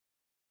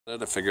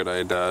I figured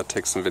I'd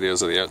take some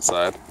videos of the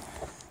outside.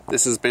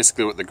 This is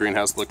basically what the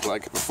greenhouse looked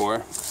like before.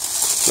 And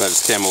I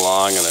just came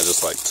along and I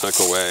just like took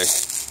away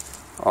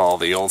all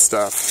the old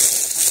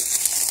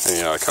stuff.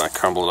 And I kind of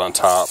crumbled it on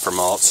top for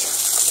mulch.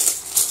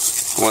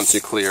 Once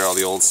you clear all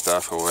the old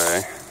stuff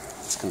away,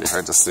 it's going to be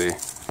hard to see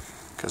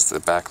because the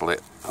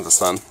backlit of the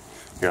sun.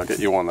 Here, I'll get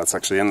you one that's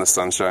actually in the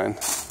sunshine.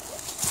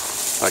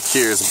 Like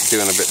here is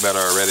doing a bit better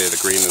already. The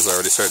green is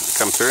already starting to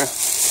come through.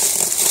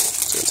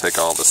 So I'm going to take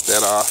all this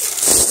dead off,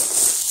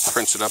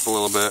 fringe it up a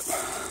little bit,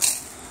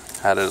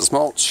 add it as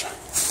mulch.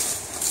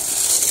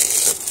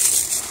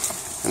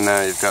 And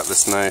now you've got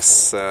this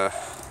nice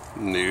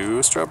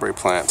new strawberry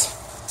plant.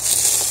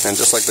 And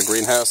just like the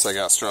greenhouse, I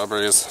got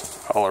strawberries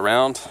all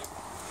around.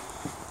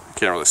 You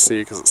can't really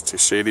see because it's too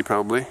shady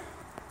probably.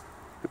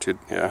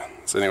 Yeah,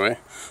 so anyway,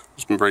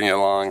 just been bringing it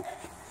along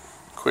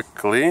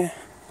quickly.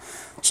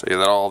 Show you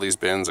that all these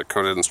bins are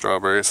coated in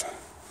strawberries.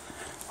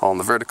 All in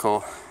the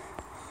vertical.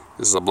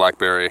 This is a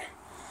blackberry.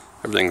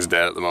 Everything's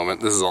dead at the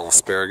moment. This is all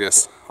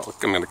asparagus.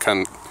 I'm going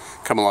to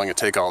come along and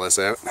take all this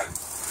out.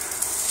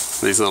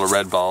 These little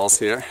red balls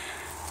here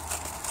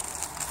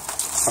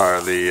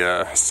are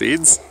the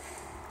seeds.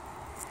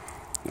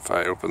 If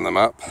I open them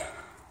up,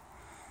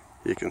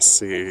 you can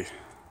see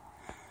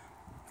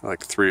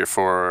like 3 or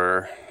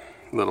 4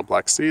 little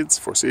black seeds,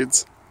 4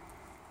 seeds.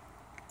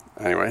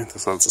 Anyway,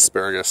 this one's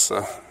asparagus,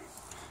 so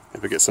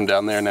maybe get some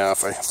down there now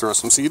if I throw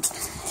some seeds.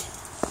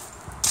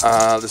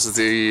 This is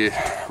the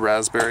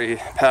raspberry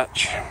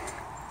patch.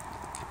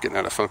 Keep getting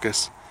out of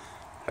focus.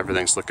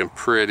 Everything's looking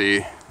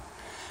pretty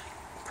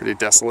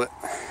desolate.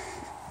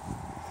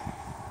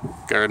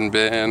 Garden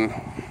bin.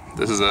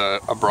 This is a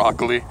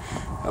broccoli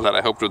that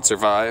I hoped would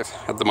survive.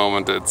 At the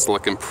moment it's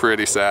looking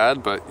pretty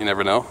sad, but you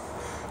never know.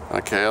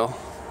 A kale.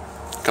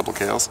 A couple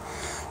kales.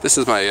 This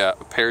is my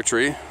pear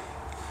tree.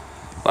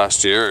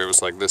 Last year it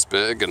was like this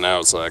big, and now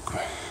it's like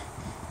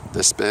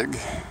this big.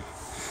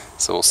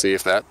 So we'll see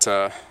if that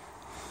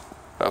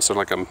was sort of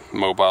like a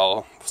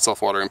mobile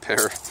self-watering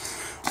pear.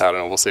 I don't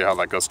know, we'll see how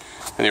that goes.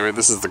 Anyway,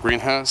 this is the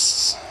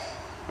greenhouse,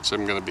 which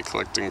I'm going to be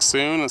collecting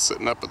soon. It's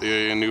sitting up at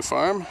the new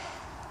farm.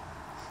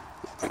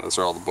 And those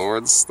are all the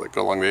boards that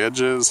go along the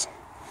edges.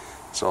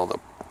 Those are all the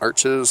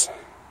arches.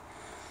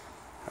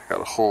 I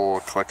got a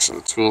whole collection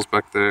of tools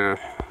back there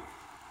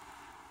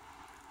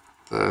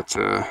that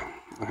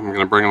I'm going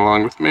to bring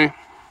along with me.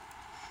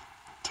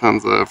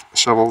 Tons of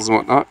shovels and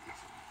whatnot.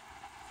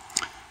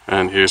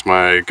 And here's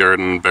my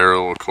garden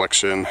barrel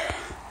collection,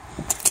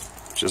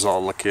 which is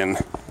all looking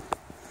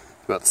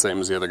about the same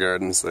as the other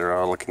gardens. They're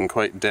all looking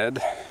quite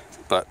dead,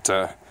 but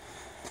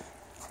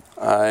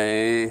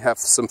I have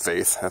some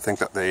faith. I think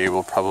that they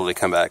will probably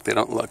come back. They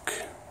don't look...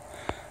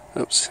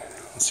 Oops.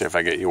 Let's see if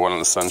I get you one in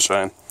the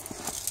sunshine.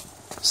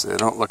 So they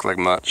don't look like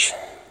much,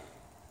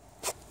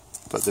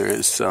 but there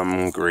is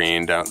some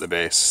green down at the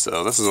base.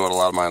 So this is what a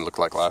lot of mine looked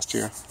like last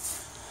year,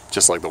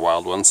 just like the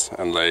wild ones,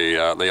 and they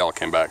all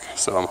came back.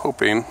 So I'm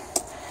hoping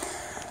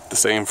the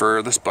same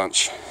for this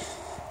bunch.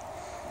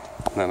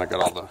 And then I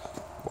got all the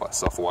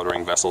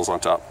self-watering vessels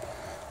on top.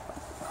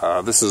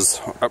 This is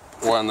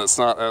one that's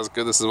not as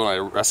good. This is one I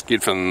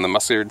rescued from the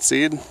mustard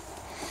seed.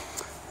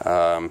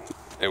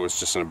 It was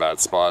just in a bad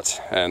spot,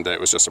 and it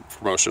was just a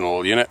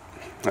promotional unit.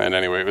 And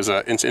anyway, it was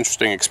an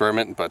interesting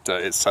experiment, but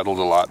it settled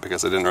a lot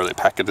because I didn't really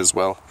pack it as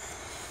well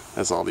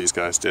as all these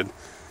guys did.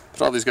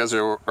 But all these guys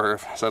are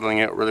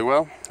settling out really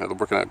well. They're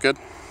working out good.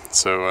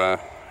 So I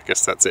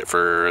guess that's it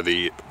for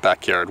the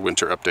backyard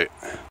winter update.